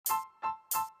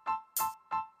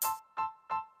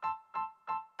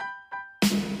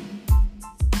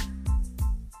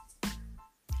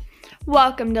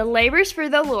Welcome to Labors for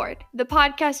the Lord, the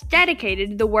podcast dedicated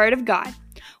to the Word of God.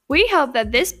 We hope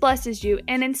that this blesses you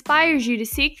and inspires you to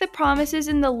seek the promises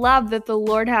and the love that the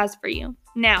Lord has for you.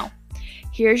 Now,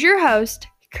 here's your host,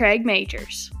 Craig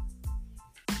Majors.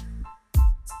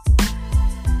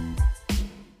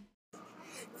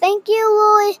 Thank you,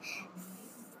 Lord.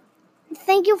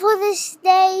 Thank you for this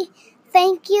day.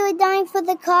 Thank you, dying for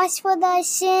the cost for thy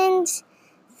sins.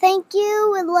 Thank you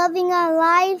with loving our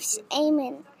lives.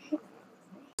 Amen.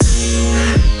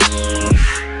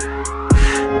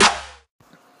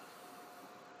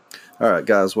 All right,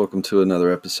 guys, welcome to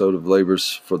another episode of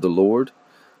Labors for the Lord.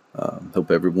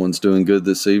 Hope everyone's doing good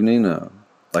this evening. I'd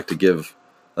like to give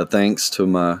a thanks to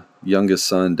my youngest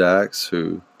son, Dax,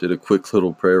 who did a quick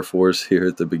little prayer for us here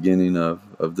at the beginning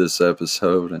of this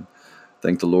episode, and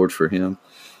thank the Lord for him.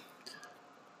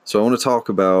 So I want to talk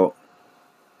about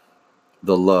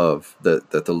the love that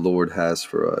the Lord has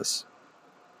for us.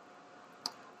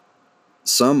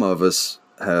 Some of us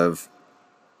have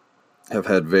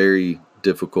had very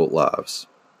difficult lives.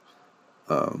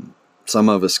 Some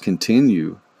of us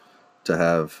continue to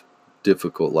have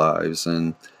difficult lives,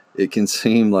 and it can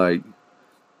seem like,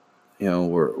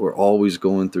 we're always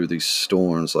going through these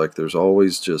storms. Like there's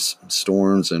always just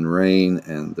storms and rain,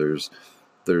 and there's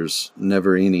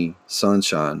never any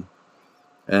sunshine.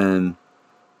 And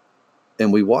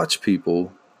we watch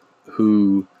people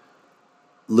who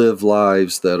live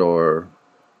lives that are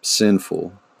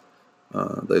sinful.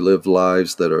 They live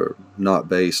lives that are not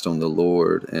based on the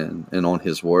Lord and on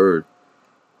His Word.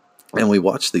 And we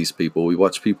watch these people. We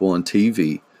watch people on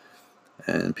TV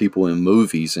and people in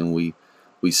movies, and we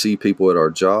see people at our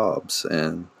jobs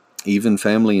and even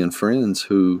family and friends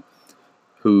who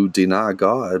deny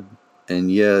God,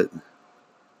 and yet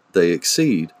they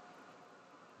exceed.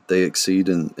 They exceed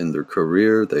in their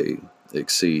career. They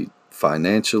exceed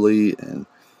financially, and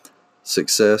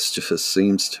success just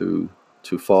seems to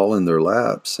fall in their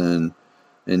laps, and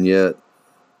yet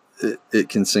it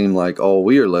can seem like all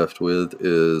we are left with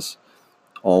is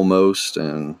almost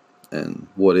and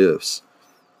what ifs.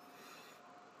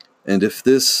 And if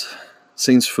this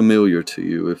seems familiar to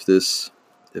you, if this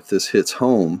hits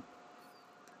home,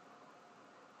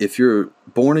 if you're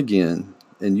born again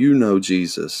and you know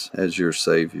Jesus as your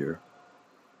Savior,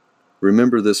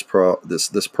 remember this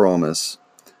promise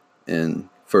in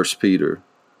 1 Peter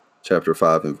chapter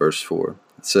 5 and verse 4.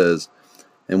 It says,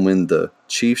 "And when the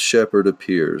chief shepherd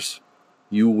appears,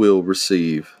 you will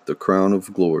receive the crown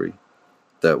of glory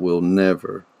that will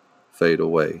never fade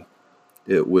away."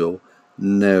 It will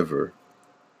never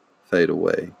fade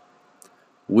away.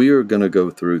 We are going to go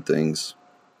through things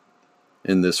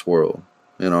in this world,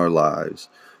 in our lives.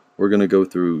 We're going to go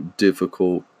through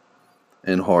difficult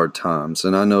and hard times.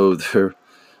 And I know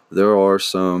there are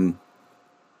some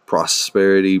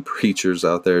prosperity preachers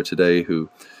out there today who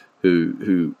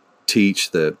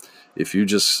teach that if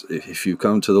you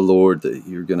come to the Lord, that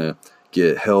you're going to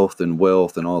get health and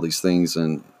wealth and all these things.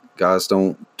 And guys,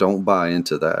 don't buy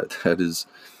into that. That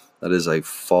is a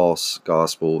false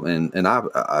gospel. And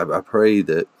I pray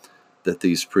that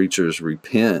these preachers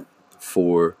repent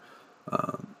for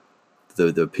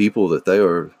the people that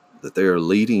they are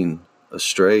leading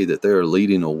astray, that they are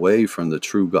leading away from the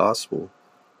true gospel.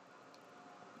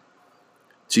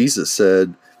 Jesus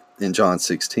said in John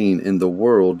 16, "In the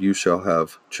world you shall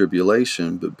have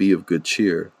tribulation, but be of good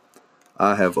cheer.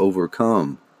 I have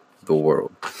overcome the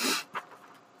world."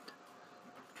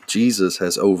 Jesus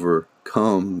has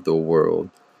overcome the world.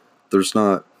 There's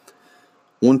not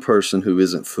one person who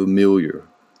isn't familiar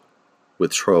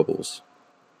with troubles.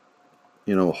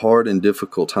 Hard and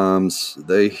difficult times,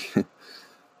 they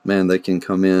can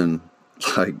come in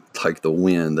like the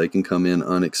wind. They can come in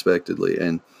unexpectedly,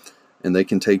 and they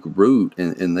can take root,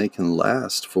 and they can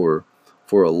last for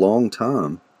a long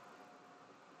time.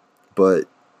 But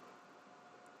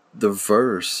the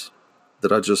verse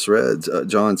that I just read,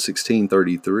 John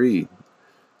 16:33,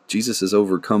 Jesus has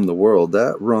overcome the world,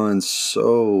 that runs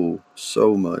so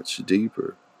much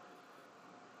deeper.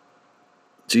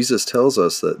 Jesus tells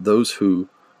us that those who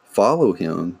follow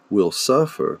Him will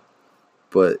suffer,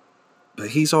 but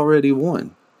He's already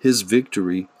won. His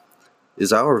victory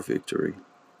is our victory.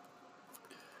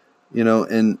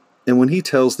 And when He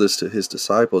tells this to His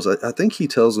disciples, I think He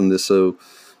tells them this so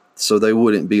they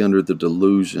wouldn't be under the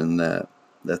delusion that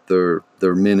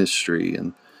their ministry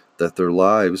and that their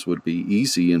lives would be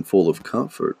easy and full of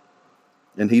comfort.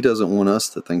 And He doesn't want us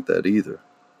to think that either.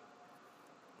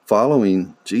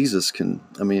 Following Jesus it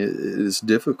is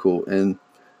difficult, and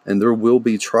there will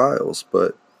be trials,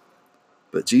 but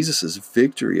Jesus'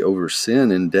 victory over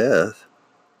sin and death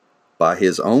by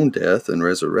His own death and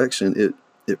resurrection,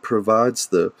 It provides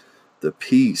the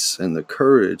peace and the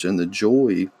courage and the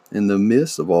joy in the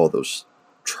midst of all those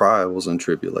trials and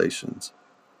tribulations.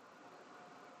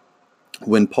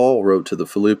 When Paul wrote to the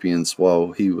Philippians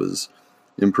while he was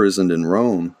imprisoned in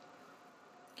Rome,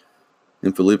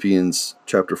 in Philippians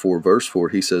chapter 4, verse 4,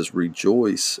 he says,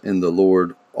 "Rejoice in the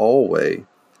Lord always.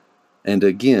 And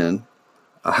again,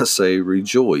 I say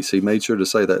rejoice." He made sure to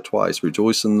say that twice.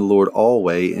 Rejoice in the Lord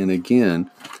always. And again,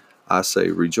 I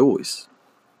say rejoice.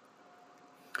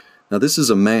 Now, this is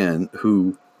a man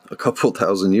who a couple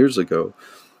thousand years ago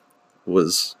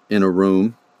was in a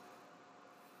room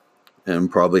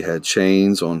and probably had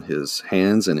chains on his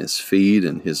hands and his feet,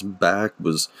 and his back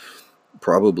was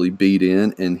probably beat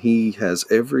in, and he has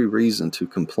every reason to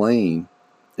complain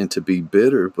and to be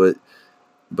bitter,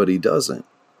 but he doesn't.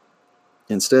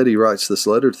 Instead, he writes this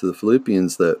letter to the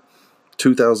Philippians that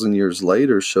 2,000 years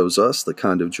later shows us the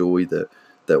kind of joy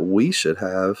that we should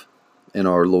have in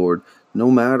our Lord,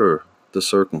 no matter the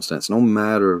circumstance, no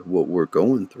matter what we're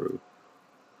going through.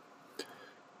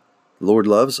 The Lord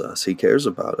loves us. He cares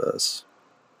about us.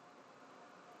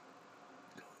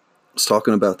 I was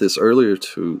talking about this earlier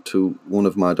to one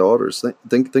of my daughters.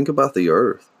 Think about the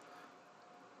earth.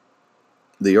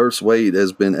 The earth's weight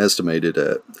has been estimated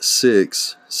at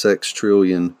 6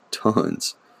 sextrillion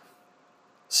tons.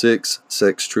 6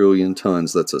 sextrillion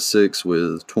tons. That's a 6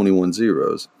 with 21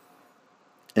 zeros.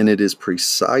 And it is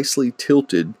precisely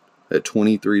tilted at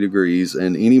 23 degrees,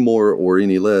 and any more or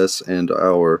any less, and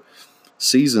our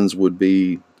seasons would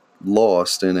be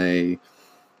lost in a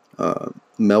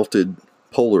melted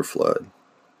polar flood.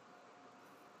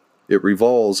 It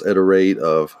revolves at a rate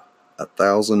of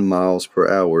 1,000 miles per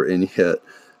hour, and yet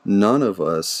none of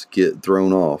us get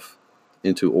thrown off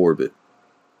into orbit.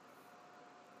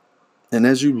 And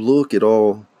as you look at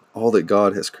all that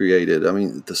God has created, I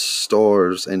mean, the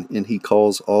stars, and he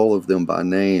calls all of them by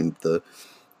name, the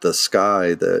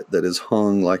sky that is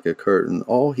hung like a curtain,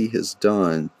 all he has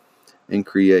done and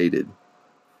created,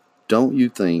 don't you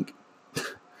think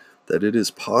that it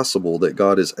is possible that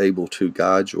God is able to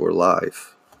guide your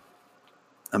life?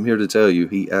 I'm here to tell you,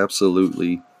 he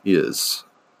absolutely is.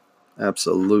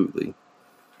 Absolutely.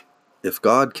 If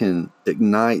God can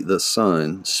ignite the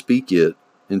sun, speak it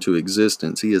into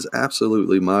existence, he is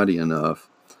absolutely mighty enough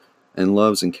and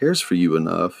loves and cares for you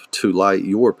enough to light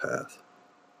your path.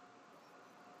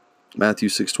 Matthew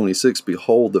 6:26,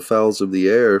 "Behold the fowls of the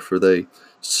air, for they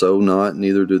sow not,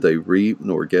 neither do they reap,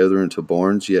 nor gather into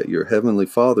barns, yet your heavenly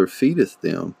Father feedeth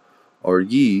them. Are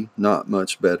ye not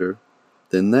much better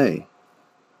than they?"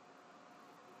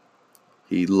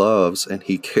 He loves and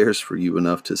he cares for you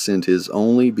enough to send his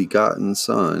only begotten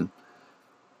Son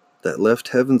that left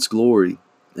heaven's glory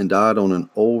and died on an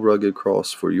old rugged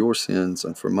cross for your sins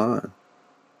and for mine.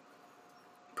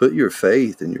 Put your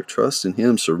faith and your trust in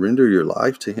him. Surrender your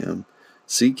life to him.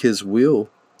 Seek his will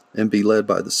and be led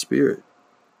by the Spirit.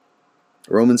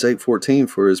 Romans 8:14,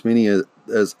 "For as many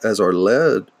as are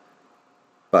led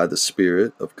by the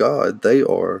Spirit of God, they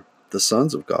are the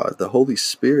sons of God." The Holy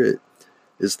Spirit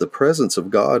is the presence of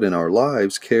God in our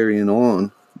lives, carrying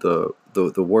on the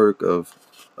work of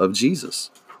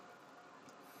Jesus.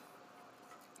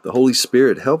 The Holy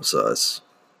Spirit helps us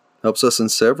in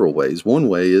several ways. One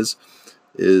way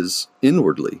is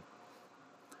inwardly,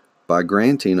 by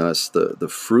granting us the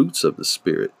fruits of the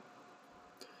Spirit.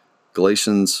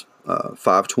 Galatians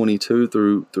 5:22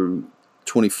 through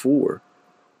 24.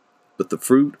 "But the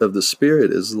fruit of the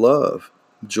Spirit is love,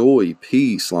 joy,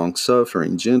 peace,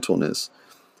 long-suffering, gentleness,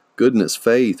 goodness,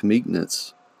 faith,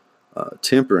 meekness,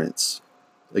 temperance.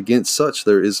 Against such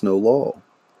there is no law.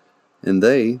 And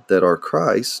they that are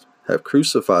Christ have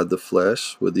crucified the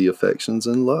flesh with the affections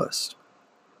and lust."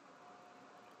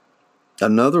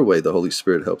 Another way the Holy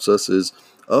Spirit helps us is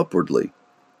upwardly,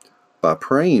 by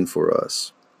praying for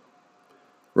us.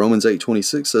 Romans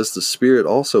 8:26 says, "The Spirit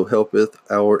also helpeth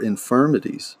our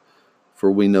infirmities,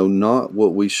 for we know not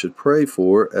what we should pray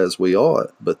for as we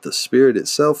ought, but the Spirit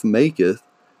itself maketh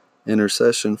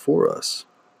intercession for us."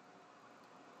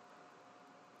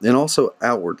 And also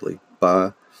outwardly,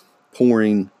 by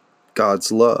pouring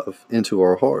God's love into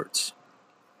our hearts.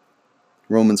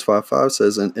 Romans 5:5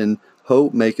 says, and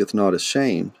hope maketh not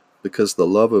ashamed, because the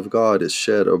love of God is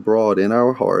shed abroad in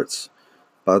our hearts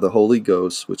by the Holy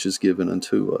Ghost, which is given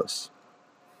unto us.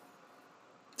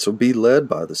 So be led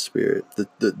by the Spirit.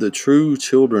 The true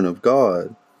children of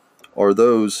God are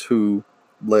those who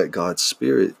let God's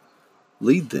Spirit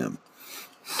lead them.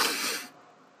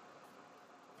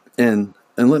 And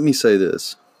let me say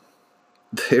this.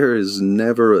 There is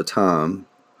never a time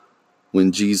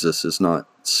when Jesus is not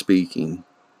speaking.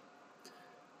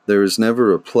 There is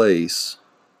never a place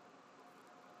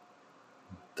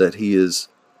that he is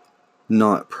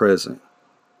not present.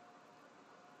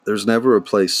 There's never a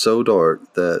place so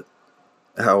dark that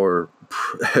our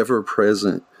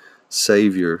ever-present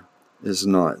Savior is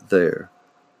not there.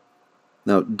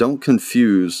 Now, don't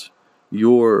confuse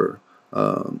your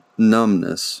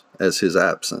numbness as his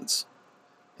absence.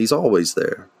 He's always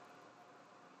there.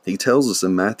 He tells us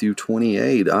in Matthew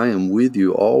 28, I am with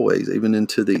you always, even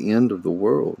into the end of the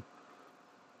world.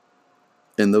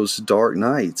 In those dark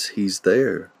nights, he's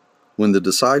there. When the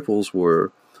disciples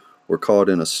were caught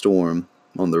in a storm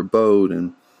on their boat,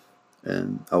 and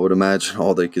I would imagine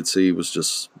all they could see was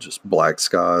just black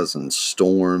skies and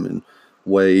storm and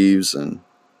waves, and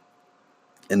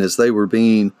as they were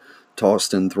being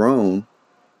tossed and thrown,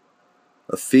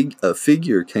 a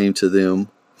figure came to them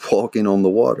walking on the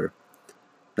water.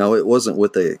 Now, it wasn't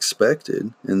what they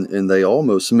expected, and they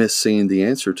almost missed seeing the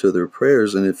answer to their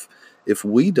prayers. And if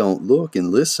we don't look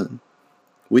and listen,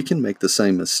 we can make the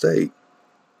same mistake.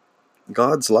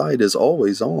 God's light is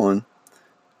always on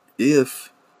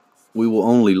if we will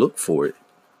only look for it.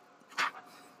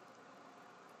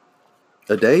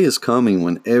 A day is coming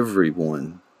when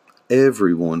everyone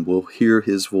will hear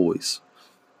his voice,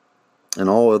 and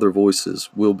all other voices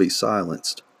will be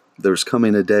silenced. There's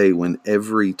coming a day when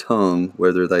every tongue,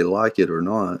 whether they like it or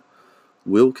not,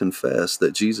 will confess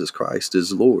that Jesus Christ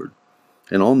is Lord.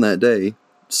 And on that day,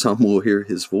 some will hear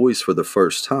his voice for the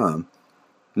first time,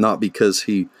 not because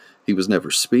he was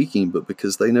never speaking, but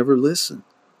because they never listened.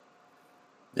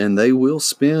 And they will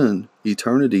spend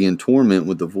eternity in torment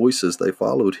with the voices they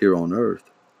followed here on earth.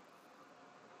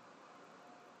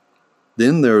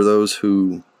 Then there are those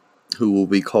who will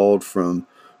be called from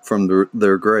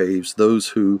their graves, those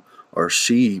who are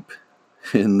sheep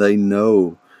and they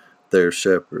know their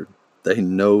shepherd. They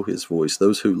know his voice.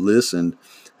 Those who listened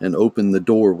and opened the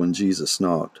door when Jesus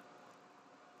knocked.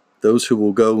 Those who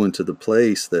will go into the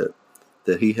place that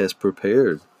he has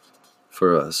prepared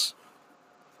for us.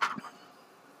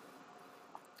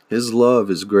 His love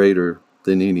is greater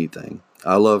than anything.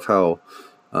 I love how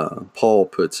Paul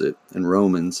puts it in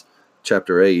Romans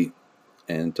chapter 8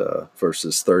 and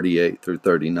verses 38 through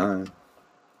 39.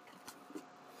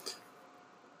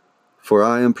 For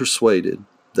I am persuaded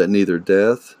that neither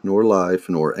death, nor life,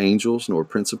 nor angels, nor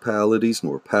principalities,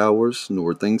 nor powers,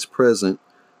 nor things present,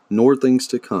 nor things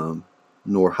to come,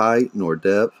 nor height, nor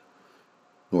depth,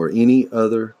 nor any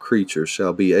other creature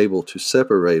shall be able to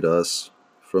separate us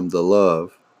from the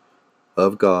love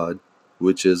of God,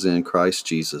 which is in Christ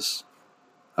Jesus,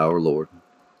 our Lord.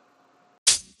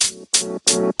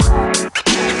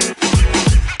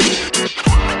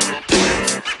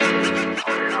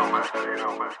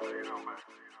 You know, man.